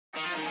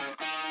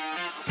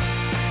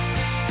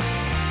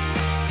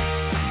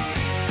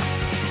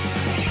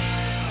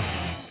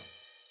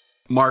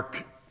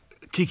Mark,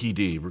 Kiki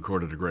D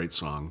recorded a great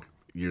song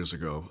years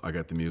ago, I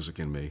Got the Music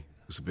in Me.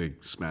 It was a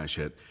big smash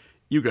hit.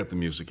 You got the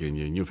music in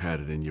you, and you've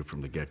had it in you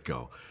from the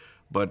get-go.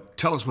 But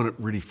tell us when it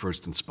really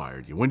first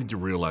inspired you. When did you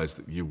realize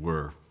that you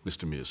were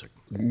Mr. Music?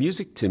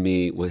 Music to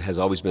me has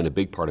always been a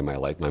big part of my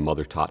life. My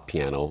mother taught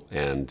piano,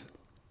 and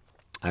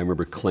I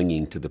remember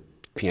clinging to the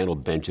piano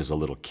bench as a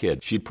little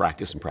kid. She'd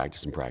practice and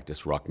practice and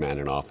practice,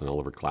 Rachmaninoff and all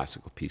of her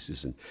classical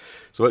pieces. And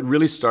so it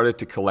really started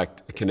to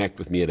connect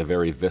with me at a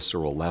very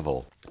visceral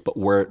level. But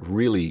where it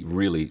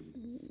really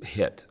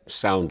hit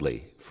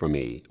soundly for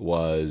me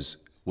was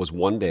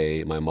one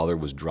day my mother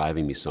was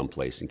driving me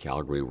someplace in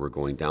Calgary. We were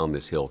going down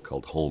this hill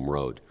called Home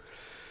Road.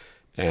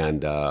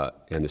 And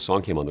the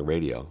song came on the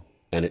radio,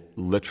 and it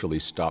literally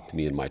stopped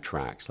me in my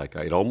tracks. Like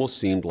it almost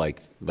seemed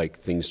like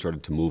things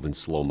started to move in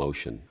slow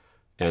motion.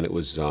 And it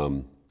was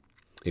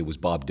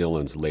Bob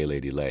Dylan's Lay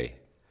Lady Lay.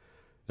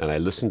 And I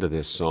listened to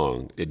this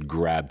song, it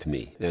grabbed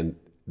me. And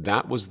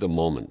that was the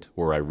moment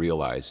where I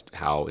realized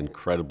how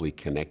incredibly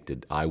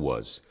connected I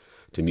was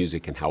to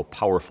music and how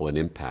powerful an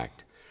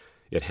impact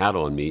it had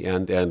on me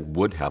and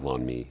would have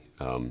on me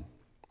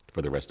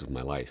for the rest of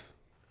my life.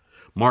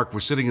 Mark,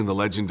 we're sitting in the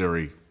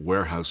legendary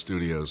Warehouse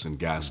Studios in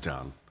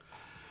Gastown.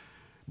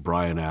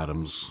 Bryan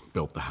Adams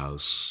built the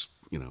house.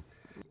 You know,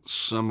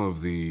 some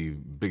of the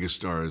biggest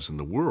stars in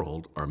the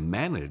world are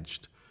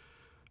managed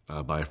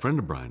by a friend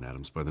of Bryan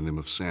Adams by the name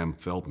of Sam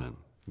Feldman.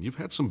 You've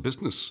had some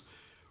business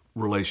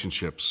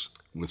relationships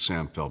with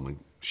Sam Feldman.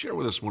 Share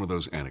with us one of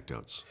those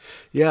anecdotes.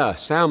 Yeah,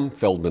 Sam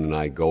Feldman and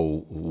I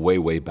go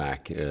way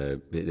back.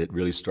 It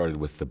really started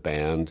with the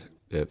band.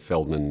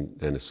 Feldman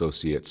and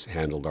Associates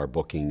handled our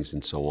bookings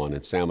and so on,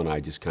 and Sam and I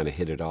just kind of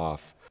hit it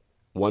off.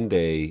 One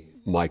day,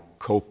 my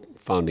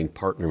co-founding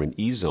partner in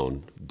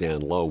E-Zone,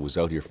 Dan Lowe, was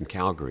out here from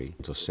Calgary.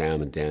 So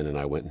Sam and Dan and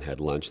I went and had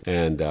lunch.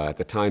 And at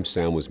the time,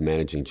 Sam was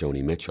managing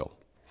Joni Mitchell.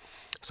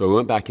 So we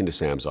went back into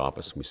Sam's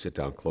office. We sit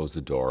down, close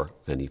the door,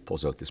 and he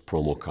pulls out this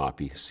promo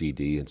copy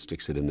CD and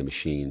sticks it in the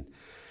machine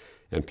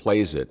and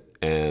plays it.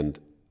 And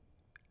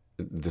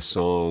the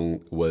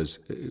song was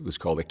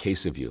called A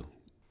Case of You.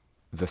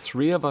 The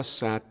three of us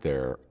sat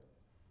there,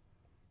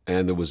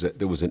 and there was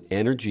an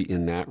energy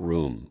in that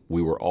room.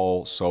 We were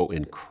all so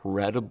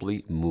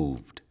incredibly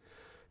moved.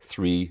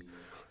 Three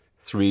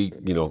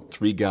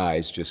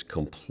guys just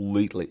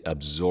completely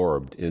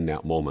absorbed in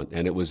that moment.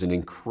 And it was an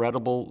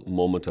incredible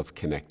moment of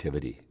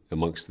connectivity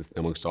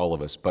amongst all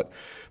of us. But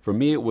for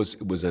me, it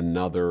was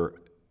another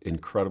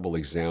incredible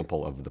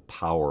example of the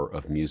power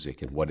of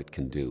music and what it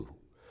can do.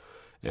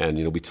 And,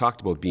 we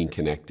talked about being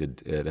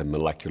connected at a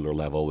molecular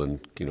level and,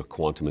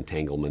 quantum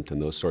entanglement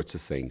and those sorts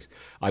of things.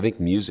 I think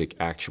music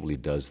actually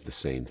does the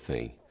same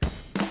thing.